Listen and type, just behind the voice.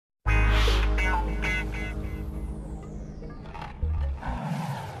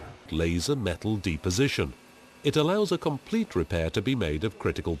called laser metal deposition. It allows a complete repair to be made of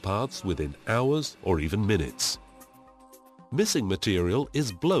critical parts within hours or even minutes. Missing material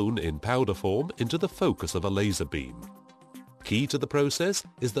is blown in powder form into the focus of a laser beam. Key to the process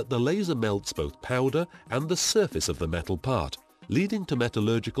is that the laser melts both powder and the surface of the metal part, leading to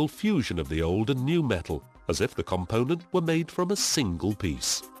metallurgical fusion of the old and new metal, as if the component were made from a single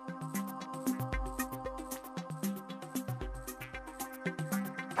piece.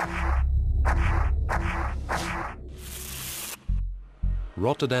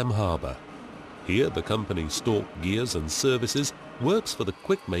 Rotterdam Harbour. Here the company Stork Gears Services works for the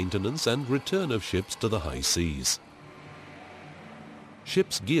quick maintenance and return of ships to the high seas.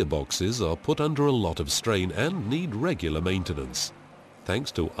 Ships' gearboxes are put under a lot of strain and need regular maintenance.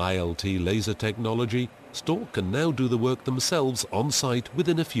 Thanks to ILT laser technology, Stork can now do the work themselves on site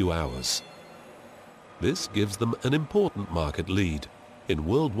within a few hours. This gives them an important market lead. In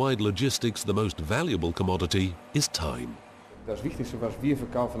worldwide logistics, the most valuable commodity is time.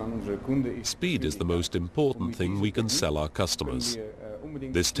 Speed is the most important thing we can sell our customers.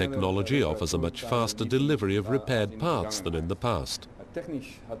 This technology offers a much faster delivery of repaired parts than in the past.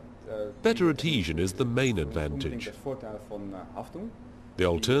 Better adhesion is the main advantage. The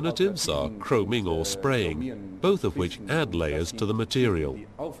alternatives are chroming or spraying, both of which add layers to the material.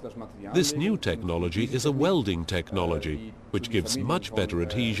 This new technology is a welding technology, which gives much better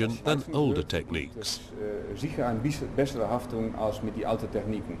adhesion than older techniques.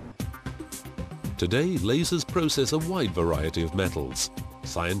 Today, lasers process a wide variety of metals.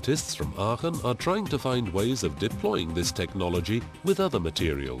 Scientists from Aachen are trying to find ways of deploying this technology with other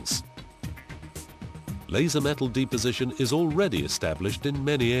materials. Laser metal deposition is already established in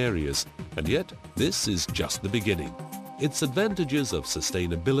many areas, and yet this is just the beginning. Its advantages of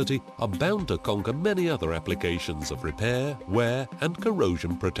sustainability are bound to conquer many other applications of repair, wear and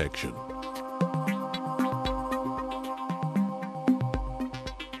corrosion protection.